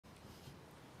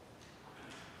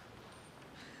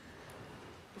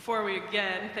Before we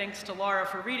begin, thanks to Laura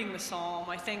for reading the psalm.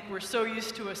 I think we're so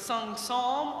used to a sung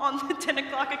psalm on the 10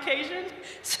 o'clock occasion,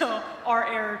 so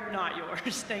our error, not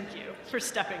yours. Thank you for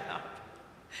stepping up.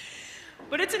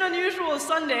 But it's an unusual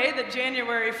Sunday that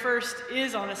January 1st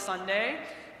is on a Sunday,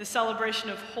 the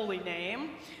celebration of Holy Name.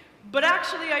 But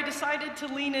actually, I decided to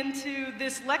lean into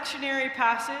this lectionary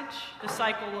passage, the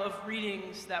cycle of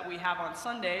readings that we have on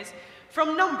Sundays,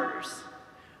 from Numbers.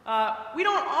 We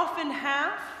don't often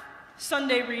have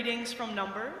Sunday readings from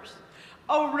Numbers.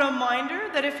 A reminder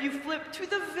that if you flip to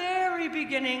the very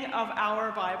beginning of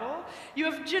our Bible, you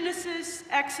have Genesis,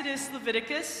 Exodus,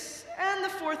 Leviticus, and the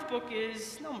fourth book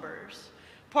is Numbers.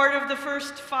 Part of the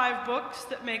first 5 books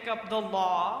that make up the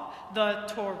law, the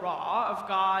Torah of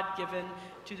God given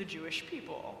to the Jewish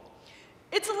people.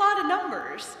 It's a lot of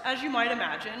numbers, as you might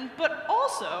imagine, but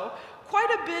also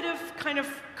quite a bit of kind of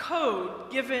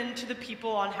code given to the people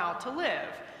on how to live.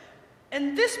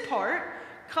 And this part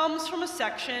comes from a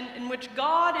section in which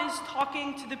God is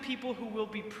talking to the people who will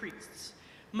be priests,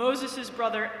 Moses'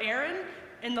 brother Aaron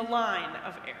and the line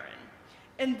of Aaron.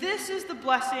 And this is the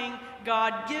blessing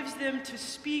God gives them to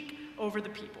speak over the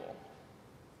people.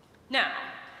 Now,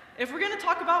 if we're going to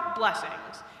talk about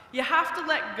blessings, you have to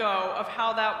let go of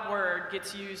how that word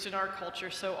gets used in our culture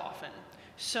so often,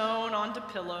 sewn onto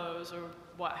pillows or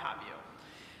what have you.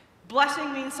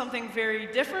 Blessing means something very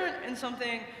different and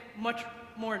something much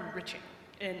more enriching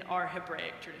in our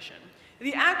Hebraic tradition.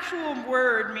 The actual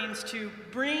word means to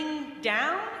bring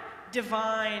down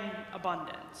divine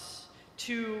abundance,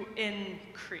 to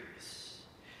increase.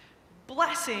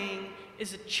 Blessing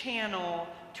is a channel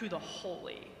to the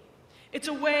holy. It's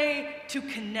a way to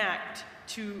connect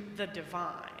to the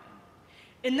divine.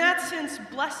 In that sense,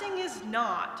 blessing is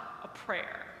not a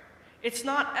prayer. It's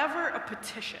not ever a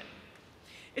petition.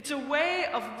 It's a way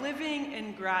of living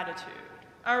in gratitude.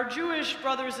 Our Jewish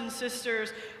brothers and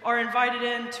sisters are invited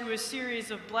into a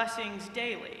series of blessings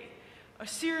daily, a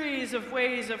series of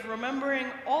ways of remembering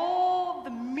all the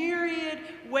myriad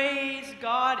ways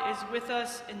God is with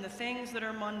us in the things that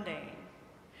are mundane.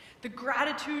 The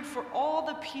gratitude for all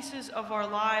the pieces of our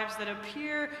lives that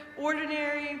appear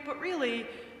ordinary, but really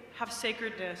have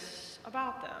sacredness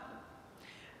about them.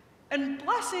 And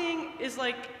blessing is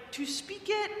like, to speak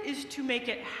it is to make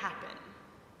it happen.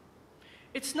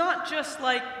 It's not just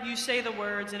like you say the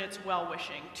words and it's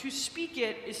well-wishing. To speak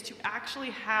it is to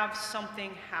actually have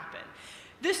something happen.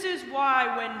 This is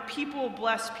why when people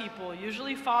bless people,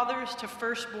 usually fathers to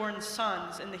firstborn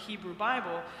sons in the Hebrew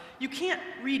Bible, you can't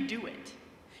redo it.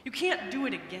 You can't do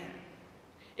it again.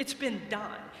 It's been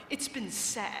done. It's been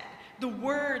said. The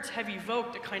words have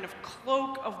evoked a kind of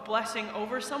cloak of blessing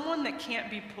over someone that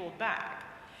can't be pulled back.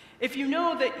 If you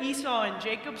know the Esau and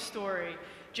Jacob story,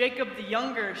 Jacob the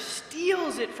younger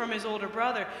steals it from his older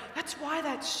brother. That's why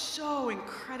that's so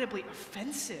incredibly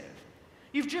offensive.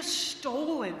 You've just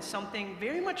stolen something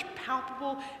very much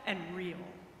palpable and real.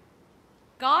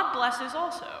 God blesses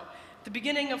also. At the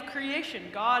beginning of creation,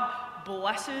 God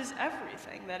blesses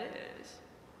everything that is,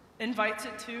 invites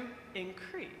it to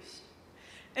increase.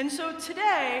 And so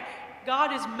today,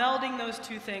 God is melding those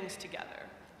two things together.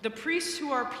 The priests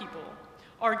who are people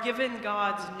are given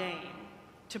God's name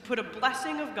to put a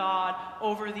blessing of God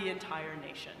over the entire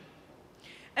nation.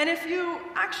 And if you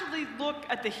actually look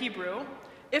at the Hebrew,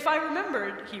 if I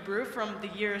remembered Hebrew from the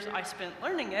years I spent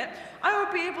learning it, I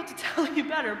would be able to tell you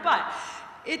better, but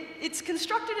it's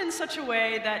constructed in such a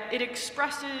way that it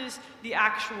expresses the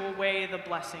actual way the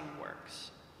blessing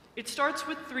works. It starts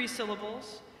with 3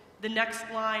 syllables. The next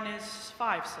line is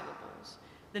 5 syllables.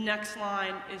 The next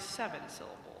line is 7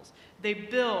 syllables. They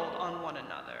build on one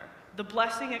another. The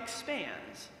blessing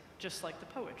expands, just like the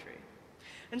poetry.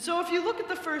 And so if you look at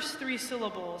the first 3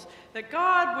 syllables, that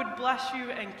God would bless you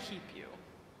and keep you.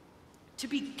 To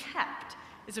be kept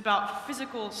is about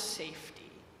physical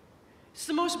safety. It's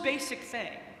the most basic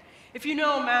thing. If you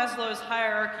know Maslow's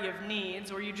hierarchy of needs,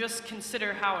 or you just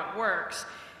consider how it works,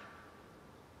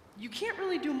 you can't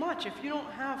really do much if you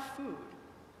don't have food,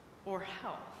 or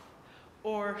health,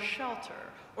 or shelter,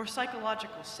 or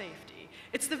psychological safety.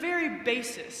 It's the very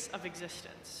basis of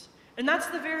existence. And that's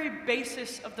the very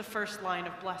basis of the first line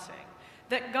of blessing,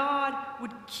 that God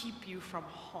would keep you from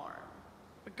harm.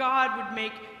 God would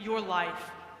make your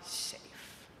life safe.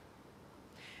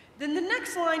 Then the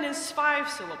next line is 5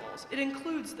 syllables. It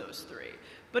includes those 3.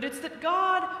 But it's that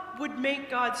God would make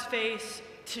God's face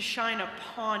to shine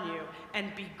upon you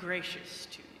and be gracious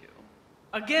to you.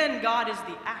 Again, God is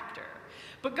the actor.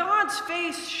 But God's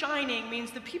face shining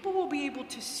means the people will be able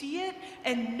to see it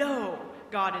and know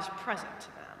God is present to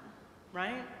them,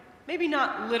 right? Maybe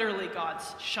not literally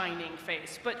God's shining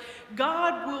face, but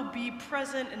God will be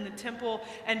present in the temple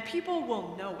and people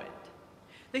will know it.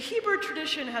 The Hebrew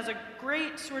tradition has a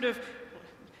great sort of,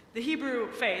 the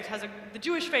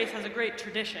Jewish faith has a great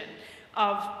tradition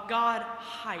of God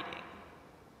hiding.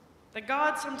 That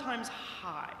God sometimes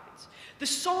hides. The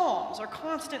Psalms are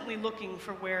constantly looking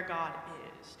for where God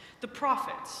is. The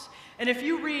prophets. And if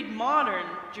you read modern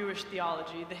Jewish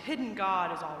theology, the hidden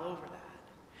God is all over that.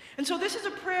 And so this is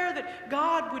a prayer that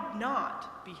God would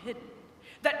not be hidden.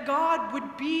 That God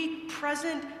would be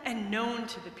present and known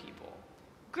to the people,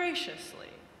 graciously.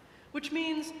 Which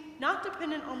means not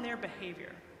dependent on their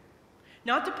behavior.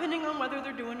 Not depending on whether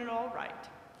they're doing it all right.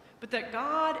 But that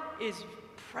God is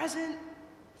present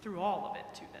through all of it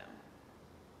to them,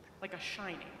 like a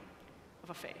shining of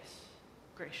a face,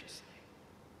 graciously.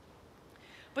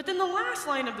 But then the last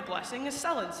line of the blessing is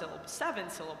 7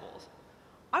 syllables.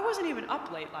 I wasn't even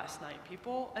up late last night,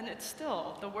 people, and it's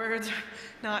still, the words are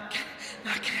not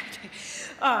connecting.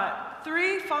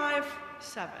 3, 5,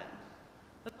 7.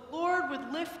 That the Lord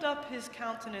would lift up his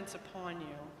countenance upon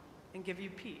you and give you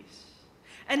peace.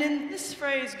 And in this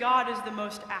phrase, God is the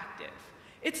most active.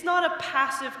 It's not a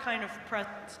passive kind of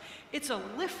presence. It's a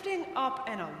lifting up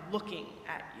and a looking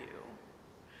at you.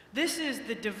 This is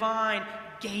the divine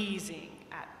gazing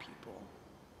at people.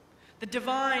 The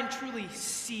divine truly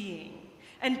seeing.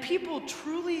 And people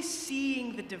truly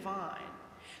seeing the divine.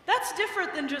 That's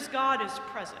different than just God is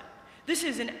present. This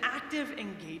is an active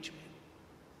engagement.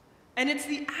 And it's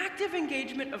the active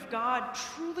engagement of God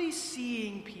truly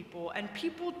seeing people and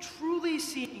people truly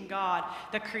seeing God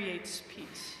that creates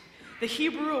peace. The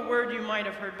Hebrew, a word you might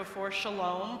have heard before,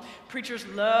 shalom. Preachers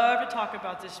love to talk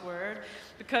about this word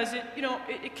because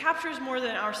it captures more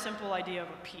than our simple idea of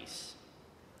a peace.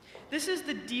 This is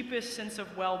the deepest sense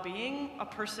of well-being a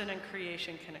person and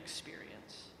creation can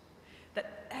experience.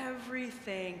 That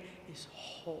everything is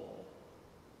whole.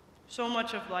 So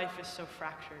much of life is so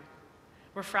fractured.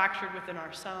 We're fractured within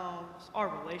ourselves, our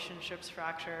relationships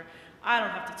fracture. I don't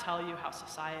have to tell you how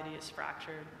society is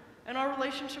fractured. And our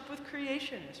relationship with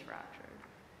creation is fractured.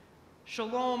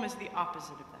 Shalom is the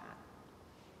opposite of that.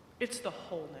 It's the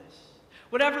wholeness.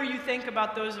 Whatever you think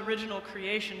about those original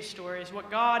creation stories, what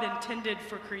God intended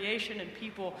for creation and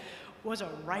people was a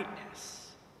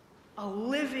rightness, a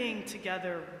living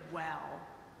together well.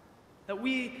 That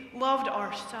we loved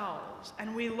ourselves,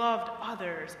 and we loved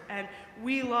others, and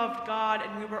we loved God,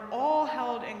 and we were all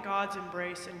held in God's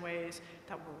embrace in ways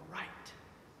that were right,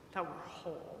 that were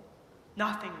whole.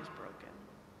 Nothing was broken.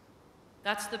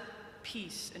 That's the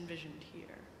peace envisioned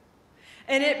here.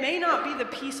 And it may not be the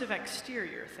peace of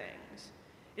exterior things.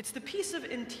 It's the peace of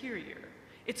interior.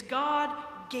 It's God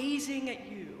gazing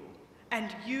at you,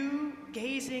 and you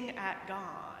gazing at God,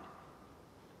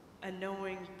 and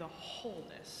knowing the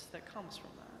wholeness that comes from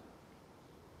that.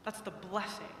 That's the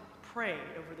blessing prayed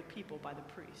over the people by the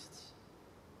priests,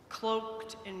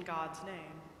 cloaked in God's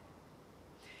name.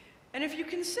 And if you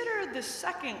consider the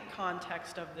second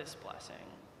context of this blessing,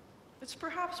 it's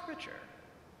perhaps richer.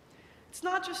 It's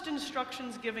not just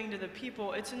instructions giving to the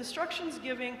people, it's instructions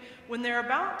giving when they're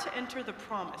about to enter the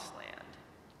promised land.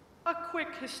 A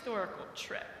quick historical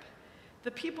trip.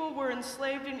 The people were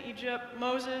enslaved in Egypt,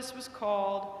 Moses was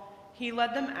called, he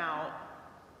led them out,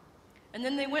 and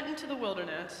then they went into the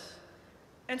wilderness,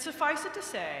 and suffice it to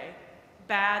say,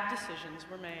 bad decisions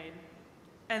were made,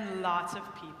 and lots of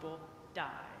people died.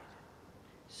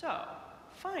 So,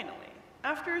 finally,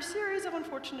 after a series of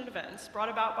unfortunate events brought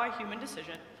about by human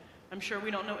decision, I'm sure we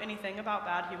don't know anything about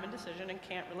bad human decision and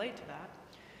can't relate to that,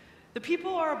 the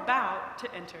people are about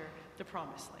to enter the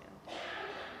promised land.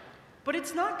 But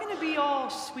it's not going to be all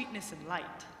sweetness and light.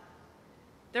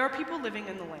 There are people living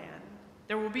in the land.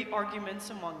 There will be arguments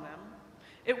among them.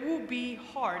 It will be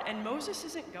hard, and Moses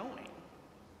isn't going.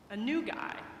 A new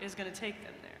guy is going to take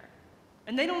them there.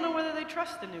 And they don't know whether they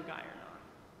trust the new guy or not.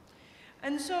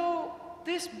 And so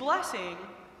this blessing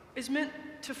is meant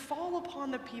to fall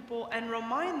upon the people and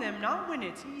remind them not when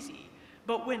it's easy,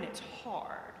 but when it's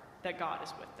hard, that God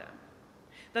is with them.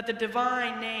 That the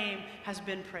divine name has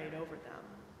been prayed over them.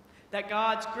 That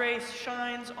God's grace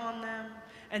shines on them,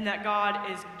 and that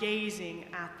God is gazing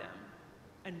at them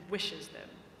and wishes them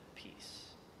peace.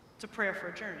 It's a prayer for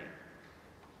a journey.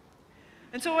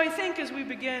 And so I think as we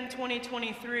begin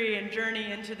 2023 and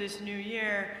journey into this new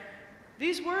year,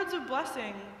 these words of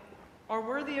blessing are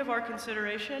worthy of our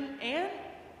consideration, and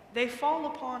they fall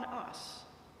upon us.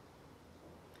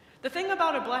 The thing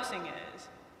about a blessing is,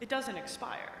 it doesn't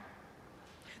expire.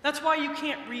 That's why you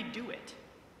can't redo it.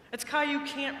 That's why you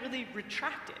can't really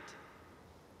retract it.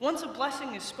 Once a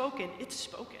blessing is spoken, it's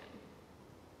spoken.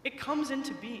 It comes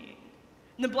into being.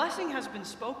 And the blessing has been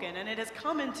spoken, and it has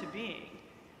come into being.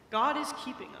 God is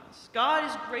keeping us. God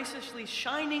is graciously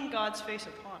shining God's face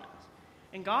upon us.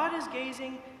 And God is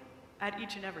gazing at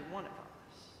each and every one of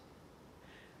us.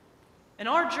 And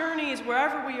our journeys,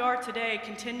 wherever we are today,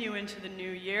 continue into the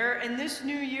new year. And this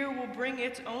new year will bring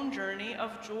its own journey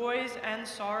of joys and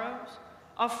sorrows,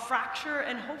 of fracture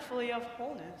and hopefully of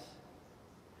wholeness.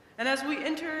 And as we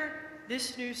enter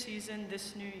this new season,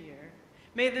 this new year,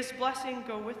 may this blessing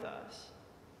go with us.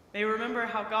 May we remember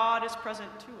how God is present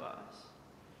to us.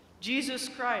 Jesus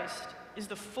Christ is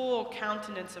the full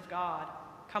countenance of God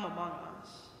come among us,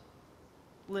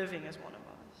 living as one of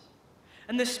us.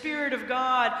 And the Spirit of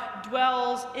God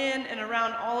dwells in and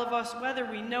around all of us, whether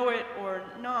we know it or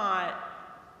not,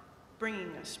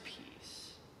 bringing us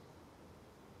peace.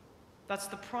 That's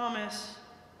the promise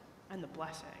and the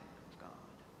blessing of God.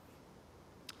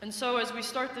 And so as we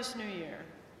start this new year,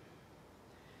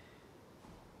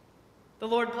 the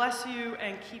Lord bless you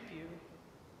and keep you.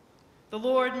 The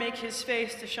Lord make his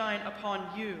face to shine upon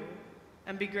you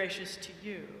and be gracious to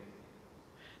you.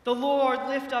 The Lord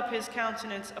lift up his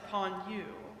countenance upon you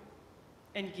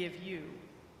and give you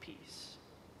peace.